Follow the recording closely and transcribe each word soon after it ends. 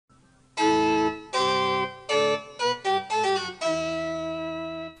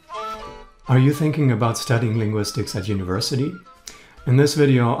Are you thinking about studying linguistics at university? In this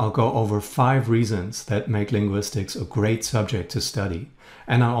video, I'll go over 5 reasons that make linguistics a great subject to study.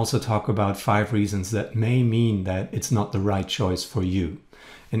 And I'll also talk about 5 reasons that may mean that it's not the right choice for you.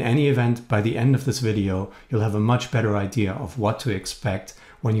 In any event, by the end of this video, you'll have a much better idea of what to expect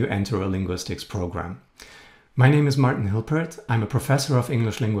when you enter a linguistics program. My name is Martin Hilpert. I'm a professor of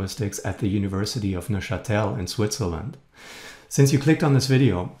English linguistics at the University of Neuchâtel in Switzerland. Since you clicked on this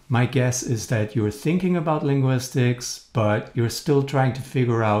video, my guess is that you're thinking about linguistics, but you're still trying to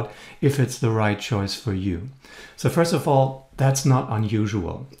figure out if it's the right choice for you. So first of all, that's not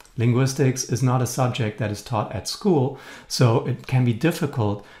unusual. Linguistics is not a subject that is taught at school, so it can be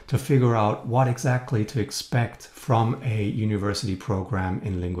difficult to figure out what exactly to expect from a university program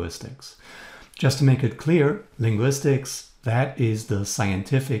in linguistics. Just to make it clear, linguistics, that is the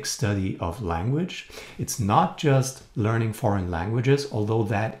scientific study of language. It's not just learning foreign languages, although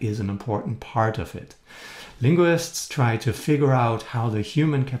that is an important part of it. Linguists try to figure out how the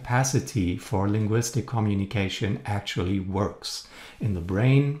human capacity for linguistic communication actually works in the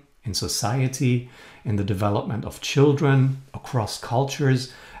brain, in society, in the development of children, across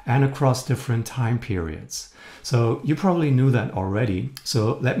cultures, and across different time periods. So you probably knew that already.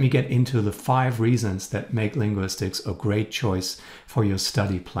 So let me get into the 5 reasons that make linguistics a great choice for your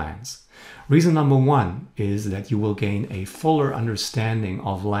study plans. Reason number 1 is that you will gain a fuller understanding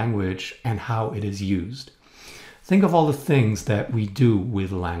of language and how it is used. Think of all the things that we do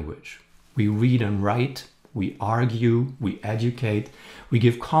with language. We read and write, we argue, we educate, we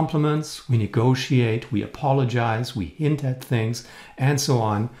give compliments, we negotiate, we apologize, we hint at things, and so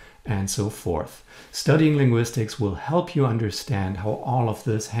on and so forth. Studying linguistics will help you understand how all of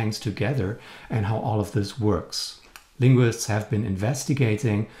this hangs together and how all of this works. Linguists have been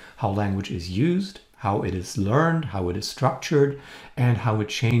investigating how language is used, how it is learned, how it is structured, and how it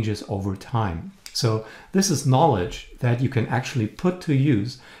changes over time. So this is knowledge that you can actually put to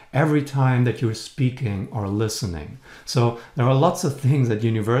use every time that you're speaking or listening. So there are lots of things at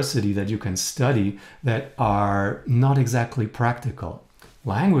university that you can study that are not exactly practical.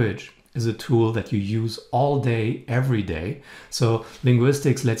 Language is a tool that you use all day, every day. So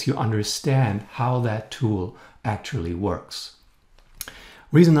linguistics lets you understand how that tool actually works.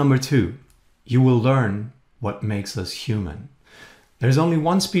 Reason number 2, you will learn what makes us human. There's only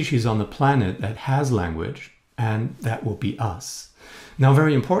one species on the planet that has language, and that will be us. Now,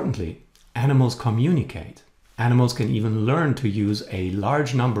 very importantly, animals communicate. Animals can even learn to use a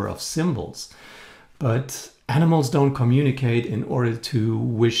large number of symbols, but animals don't communicate in order to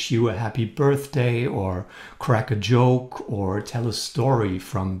wish you a happy birthday or crack a joke or tell a story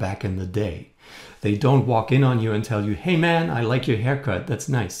from back in the day. They don't walk in on you and tell you, hey man, I like your haircut, that's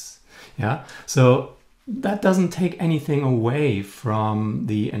nice. Yeah. So that doesn't take anything away from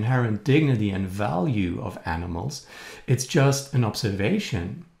the inherent dignity and value of animals. It's just an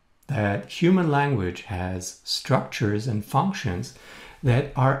observation that human language has structures and functions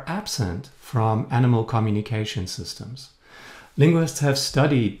that are absent from animal communication systems. Linguists have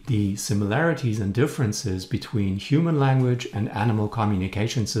studied the similarities and differences between human language and animal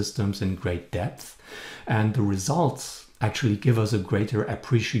communication systems in great depth, and the results actually give us a greater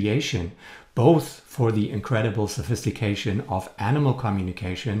appreciation both for the incredible sophistication of animal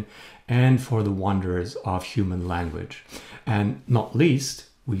communication and for the wonders of human language. And not least,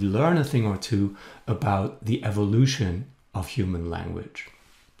 we learn a thing or two about the evolution of human language.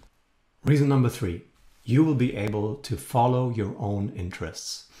 Reason number 3, you will be able to follow your own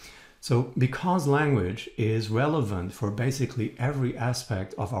interests. So because language is relevant for basically every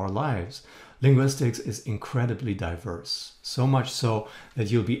aspect of our lives, linguistics is incredibly diverse. So much so that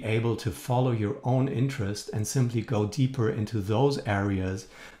you'll be able to follow your own interest and simply go deeper into those areas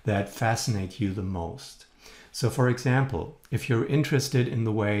that fascinate you the most. So for example, if you're interested in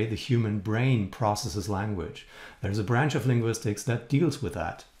the way the human brain processes language, there's a branch of linguistics that deals with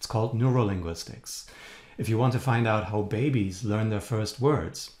that. It's called neurolinguistics. If you want to find out how babies learn their first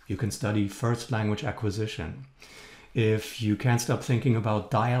words, you can study first language acquisition. If you can't stop thinking about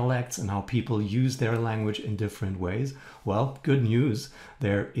dialects and how people use their language in different ways, well, good news,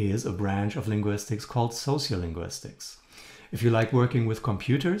 there is a branch of linguistics called sociolinguistics. If you like working with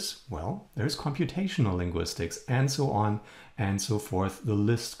computers, well, there's computational linguistics, and so on and so forth. The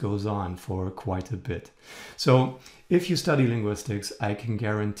list goes on for quite a bit. So if you study linguistics, I can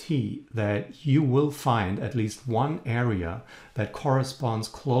guarantee that you will find at least one area that corresponds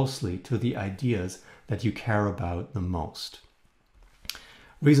closely to the ideas that you care about the most.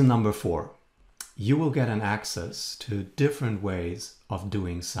 Reason number 4, you will get an access to different ways of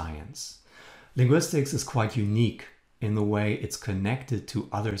doing science. Linguistics is quite unique in the way it's connected to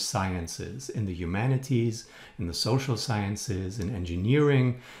other sciences, in the humanities, in the social sciences, in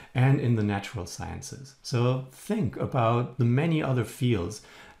engineering, and in the natural sciences. So think about the many other fields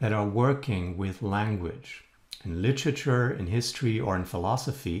that are working with language. In literature, in history, or in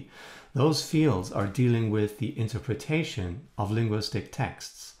philosophy, those fields are dealing with the interpretation of linguistic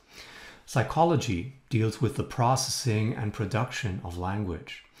texts. Psychology deals with the processing and production of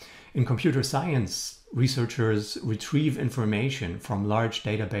language. In computer science, researchers retrieve information from large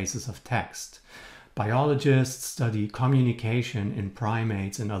databases of text. Biologists study communication in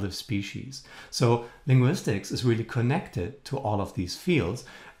primates and other species. So linguistics is really connected to all of these fields,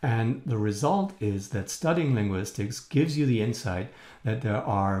 and the result is that studying linguistics gives you the insight that there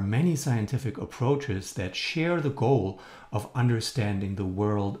are many scientific approaches that share the goal of understanding the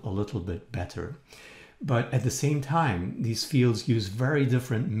world a little bit better. But at the same time, these fields use very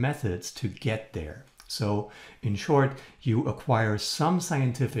different methods to get there. So in short, you acquire some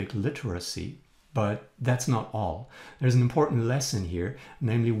scientific literacy, but that's not all. There's an important lesson here,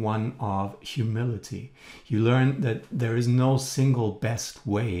 namely one of humility. You learn that there is no single best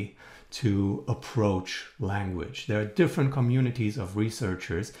way to approach language. There are different communities of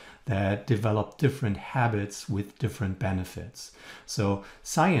researchers that develop different habits with different benefits. So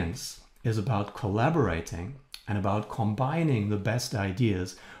science is about collaborating and about combining the best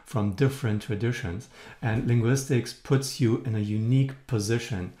ideas from different traditions, and linguistics puts you in a unique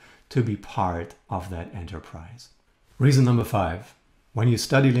position to be part of that enterprise. Reason number 5. When you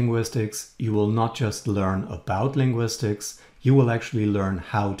study linguistics, you will not just learn about linguistics, you will actually learn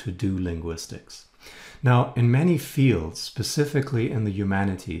how to do linguistics. Now, in many fields, specifically in the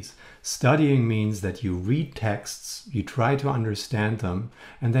humanities, studying means that you read texts, you try to understand them,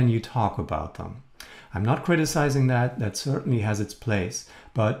 and then you talk about them. I'm not criticizing that, that certainly has its place,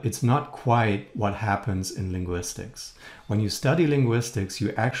 but it's not quite what happens in linguistics. When you study linguistics,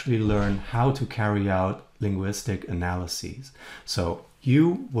 you actually learn how to carry out linguistic analyses. So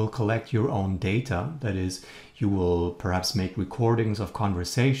you will collect your own data, that is, you will perhaps make recordings of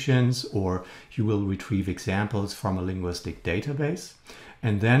conversations, or you will retrieve examples from a linguistic database.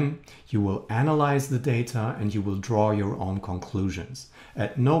 And then you will analyze the data and you will draw your own conclusions.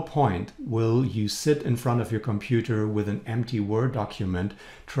 At no point will you sit in front of your computer with an empty Word document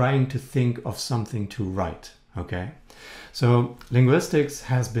trying to think of something to write, okay? So linguistics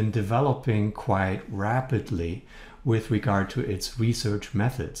has been developing quite rapidly with regard to its research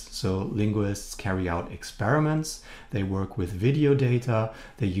methods. So linguists carry out experiments, they work with video data,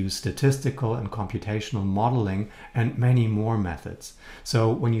 they use statistical and computational modeling, and many more methods.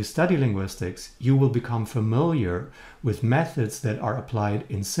 So when you study linguistics, you will become familiar with methods that are applied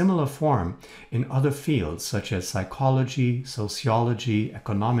in similar form in other fields such as psychology, sociology,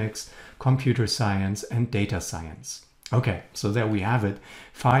 economics, computer science, and data science. Okay, so there we have it.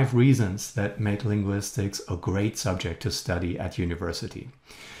 5 reasons that make linguistics a great subject to study at university.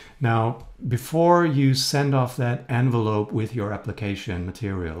 Now, before you send off that envelope with your application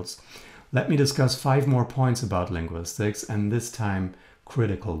materials, let me discuss 5 more points about linguistics, and this time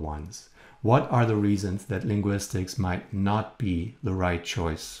critical ones. What are the reasons that linguistics might not be the right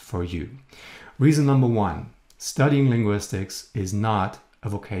choice for you? Reason number 1, studying linguistics is not a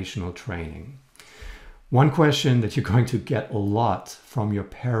vocational training. One question that you're going to get a lot from your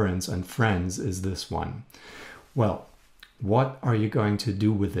parents and friends is this one. Well, what are you going to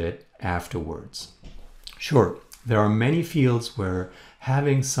do with it afterwards? Sure, there are many fields where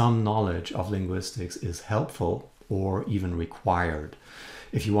having some knowledge of linguistics is helpful or even required.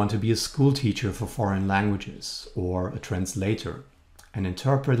 If you want to be a school teacher for foreign languages, or a translator, an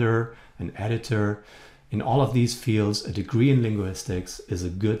interpreter, an editor, in all of these fields, a degree in linguistics is a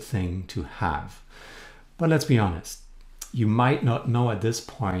good thing to have. But let's be honest, you might not know at this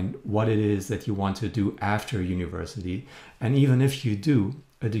point what it is that you want to do after university, and even if you do,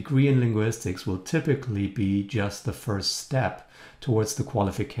 a degree in linguistics will typically be just the first step towards the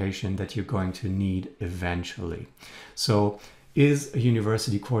qualification that you're going to need eventually. So is a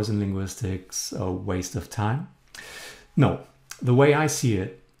university course in linguistics a waste of time? No, the way I see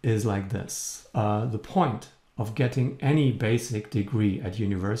it is like this. The point of getting any basic degree at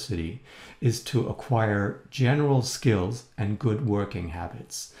university is to acquire general skills and good working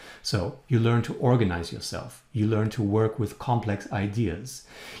habits. So you learn to organize yourself, you learn to work with complex ideas,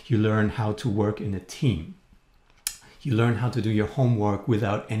 you learn how to work in a team, you learn how to do your homework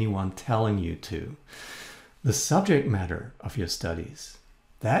without anyone telling you to. The subject matter of your studies,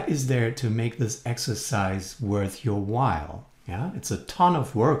 that is there to make this exercise worth your while. Yeah, it's a ton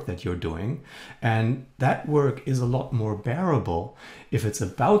of work that you're doing, and that work is a lot more bearable if it's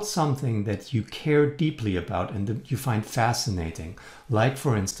about something that you care deeply about and that you find fascinating, like,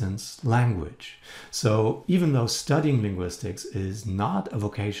 for instance, language. So even though studying linguistics is not a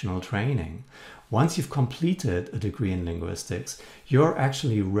vocational training, once you've completed a degree in linguistics, you're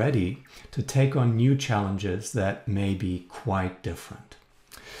actually ready to take on new challenges that may be quite different.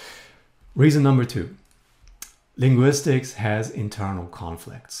 Reason number 2. Linguistics has internal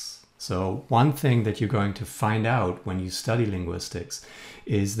conflicts. So one thing that you're going to find out when you study linguistics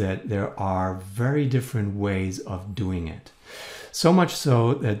is that there are very different ways of doing it. So much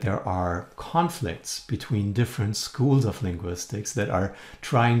so that there are conflicts between different schools of linguistics that are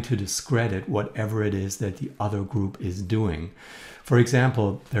trying to discredit whatever it is that the other group is doing. For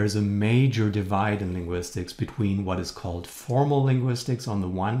example, there's a major divide in linguistics between what is called formal linguistics on the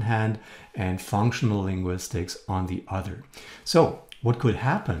one hand and functional linguistics on the other. So what could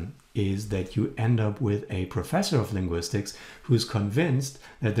happen is that you end up with a professor of linguistics who's convinced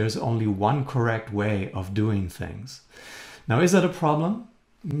that there's only one correct way of doing things. Now, is that a problem?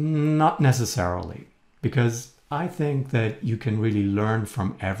 Not necessarily, because I think that you can really learn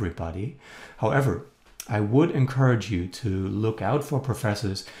from everybody. However, I would encourage you to look out for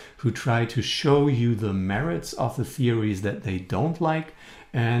professors who try to show you the merits of the theories that they don't like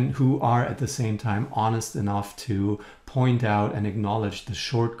and who are at the same time honest enough to point out and acknowledge the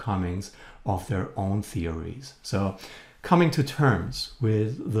shortcomings of their own theories. So coming to terms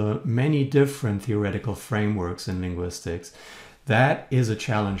with the many different theoretical frameworks in linguistics, that is a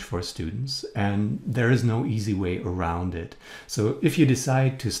challenge for students, and there is no easy way around it. So if you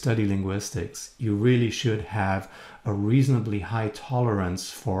decide to study linguistics, you really should have a reasonably high tolerance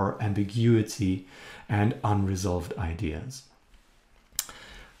for ambiguity and unresolved ideas.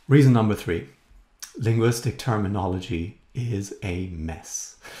 Reason number 3, linguistic terminology is a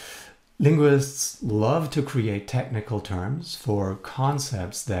mess. Linguists love to create technical terms for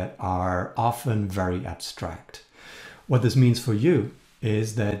concepts that are often very abstract. What this means for you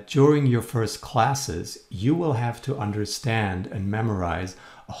is that during your first classes, you will have to understand and memorize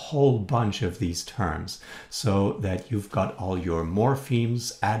a whole bunch of these terms so that you've got all your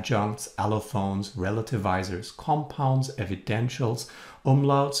morphemes, adjuncts, allophones, relativizers, compounds, evidentials,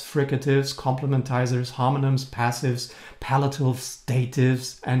 umlauts, fricatives, complementizers, homonyms, passives, palatals,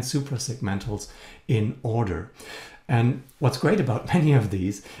 datives, and suprasegmentals in order. And what's great about many of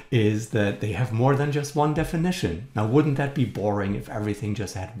these is that they have more than just one definition. Now, wouldn't that be boring if everything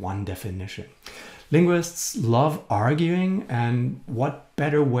just had one definition? Linguists love arguing, and what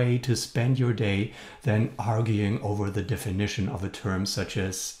better way to spend your day than arguing over the definition of a term such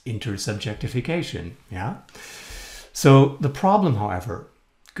as intersubjectification, yeah? So the problem, however,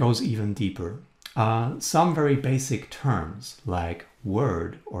 goes even deeper. Some very basic terms like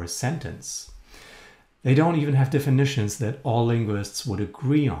word or sentence, they don't even have definitions that all linguists would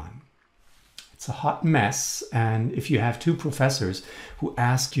agree on. It's a hot mess, and if you have two professors who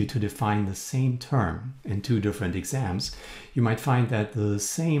ask you to define the same term in two different exams, you might find that the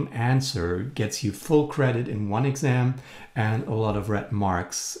same answer gets you full credit in one exam and a lot of red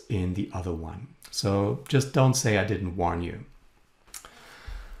marks in the other one. So just don't say I didn't warn you.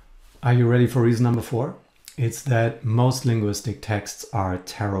 Are you ready for reason number 4? It's that most linguistic texts are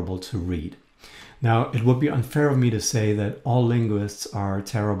terrible to read. Now, it would be unfair of me to say that all linguists are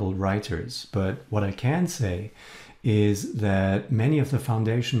terrible writers, but what I can say is that many of the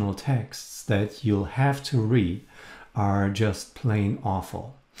foundational texts that you'll have to read are just plain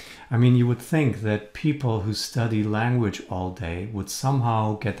awful. I mean, you would think that people who study language all day would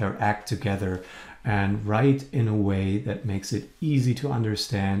somehow get their act together and write in a way that makes it easy to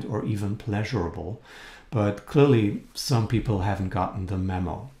understand or even pleasurable. But clearly, some people haven't gotten the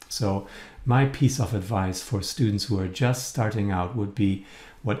memo. So my piece of advice for students who are just starting out would be,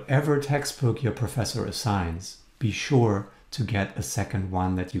 whatever textbook your professor assigns, be sure to get a second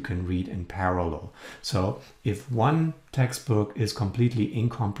one that you can read in parallel. So if one textbook is completely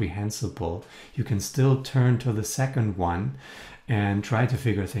incomprehensible, you can still turn to the second one and try to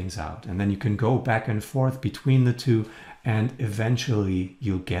figure things out. And then you can go back and forth between the two, and eventually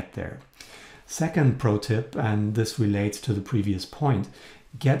you'll get there. Second pro tip, and this relates to the previous point,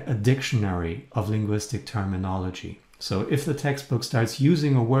 get a dictionary of linguistic terminology. So if the textbook starts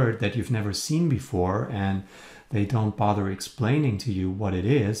using a word that you've never seen before and they don't bother explaining to you what it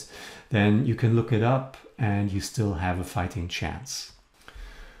is, then you can look it up and you still have a fighting chance.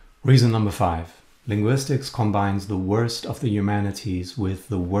 Reason number 5. Linguistics combines the worst of the humanities with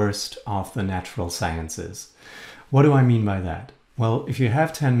the worst of the natural sciences. What do I mean by that? Well, if you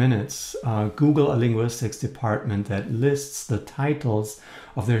have 10 minutes, Google a linguistics department that lists the titles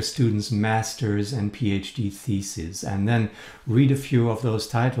of their students' master's and PhD theses, and then read a few of those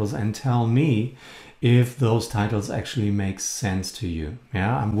titles and tell me if those titles actually make sense to you.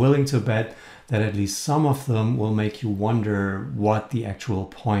 Yeah, I'm willing to bet that at least some of them will make you wonder what the actual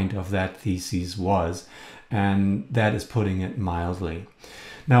point of that thesis was, and that is putting it mildly.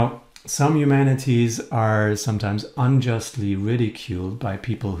 Now, some humanities are sometimes unjustly ridiculed by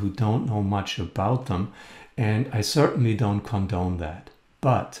people who don't know much about them, and I certainly don't condone that.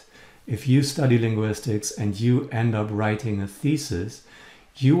 But if you study linguistics and you end up writing a thesis,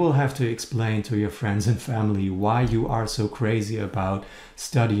 you will have to explain to your friends and family why you are so crazy about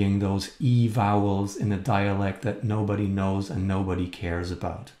studying those E vowels in a dialect that nobody knows and nobody cares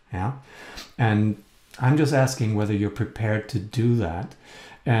about. Yeah? And I'm just asking whether you're prepared to do that.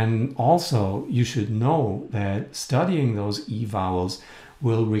 And also, you should know that studying those E vowels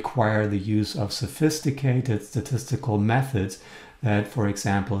will require the use of sophisticated statistical methods that, for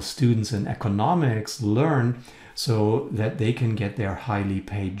example, students in economics learn so that they can get their highly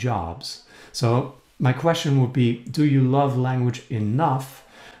paid jobs. So my question would be, do you love language enough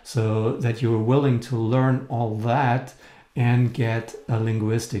so that you're willing to learn all that and get a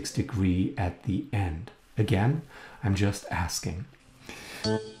linguistics degree at the end? Again, I'm just asking.